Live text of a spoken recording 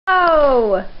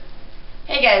Hello!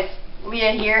 Hey guys,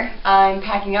 Leah here. I'm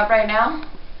packing up right now,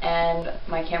 and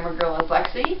my camera girl is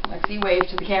Lexi. Lexi, wave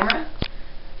to the camera.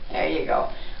 There you go.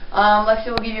 Lexi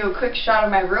will give you a quick shot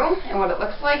of my room and what it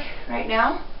looks like right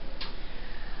now.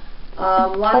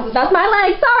 That's my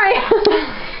leg, sorry!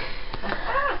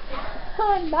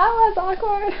 That was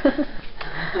awkward.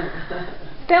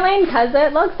 Filling because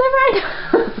it looks different.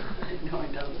 No,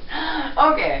 it doesn't.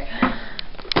 Okay.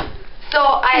 So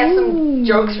I have some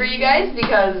jokes for you guys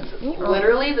because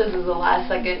literally this is the last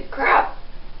second crap.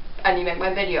 I need to make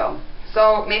my video.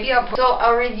 So maybe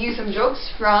I'll read you some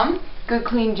jokes from Good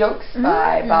Clean Jokes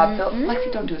by Bob Phillips. Lexi,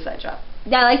 don't do a side shot.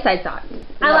 Yeah, I like side shots.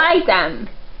 I like them.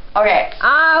 Okay.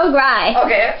 Alright.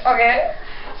 Okay.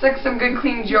 So some good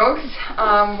clean jokes.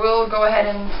 We'll go ahead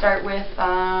and start with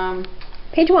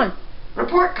Page 1.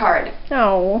 report card.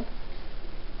 Oh.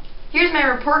 Here's my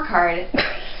report card.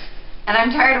 And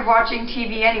I'm tired of watching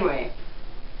TV anyway.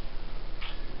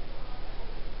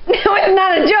 That was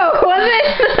not a joke, was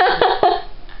it?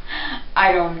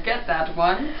 I don't get that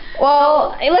one.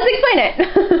 Well, let's explain it.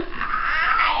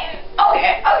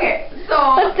 Okay.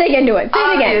 So Let's dig into it. Say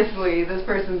it again. obviously, this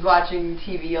person's watching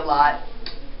TV a lot,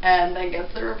 and then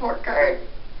gets the report card,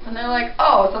 and they're like,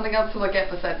 "Oh, something else to look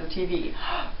at besides the TV."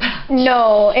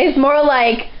 No, it's more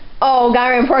like, oh,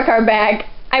 got my report card back.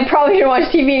 I probably shouldn't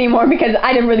watch TV anymore because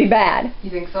I did really bad. You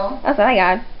think so? That's what I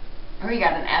got. Or you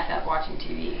got an F at watching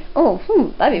TV. Oh,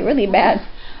 that'd be really bad.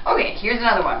 Okay, here's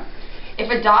another one. If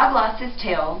a dog lost his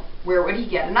tail, where would he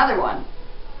get another one?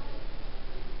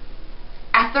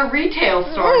 At the retail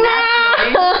store,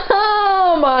 naturally.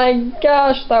 Oh my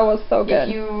gosh, that was so good.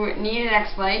 If you need an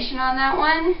explanation on that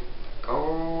one,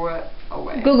 go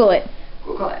away. Google it.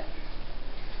 Google it.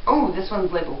 Oh, this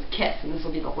one's labeled Kiss, and this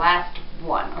will be the last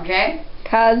one, okay?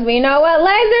 Cause we know what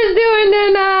Laser's doing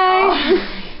tonight.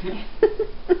 Oh.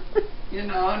 You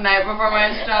know, night before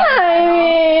my stuff. I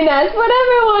mean, that's what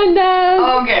everyone does.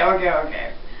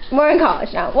 Okay. We're in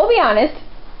college now. We'll be honest.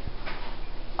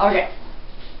 Okay.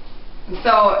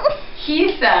 So,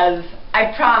 he says,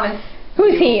 I promise.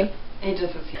 Who's he? He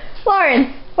just says he.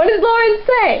 Lawrence. What does Lawrence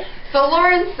say? So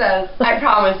Lawrence says, I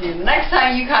promise you, the next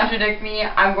time you contradict me,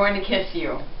 I'm going to kiss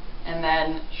you. And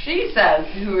then she says,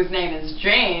 whose name is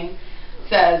Jane,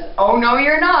 says, oh no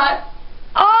you're not.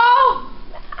 Oh!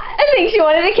 I think she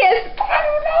wanted a kiss. I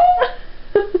don't know.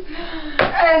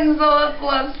 And so that's the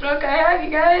last joke I have, you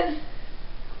guys.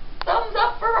 Thumbs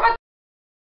up for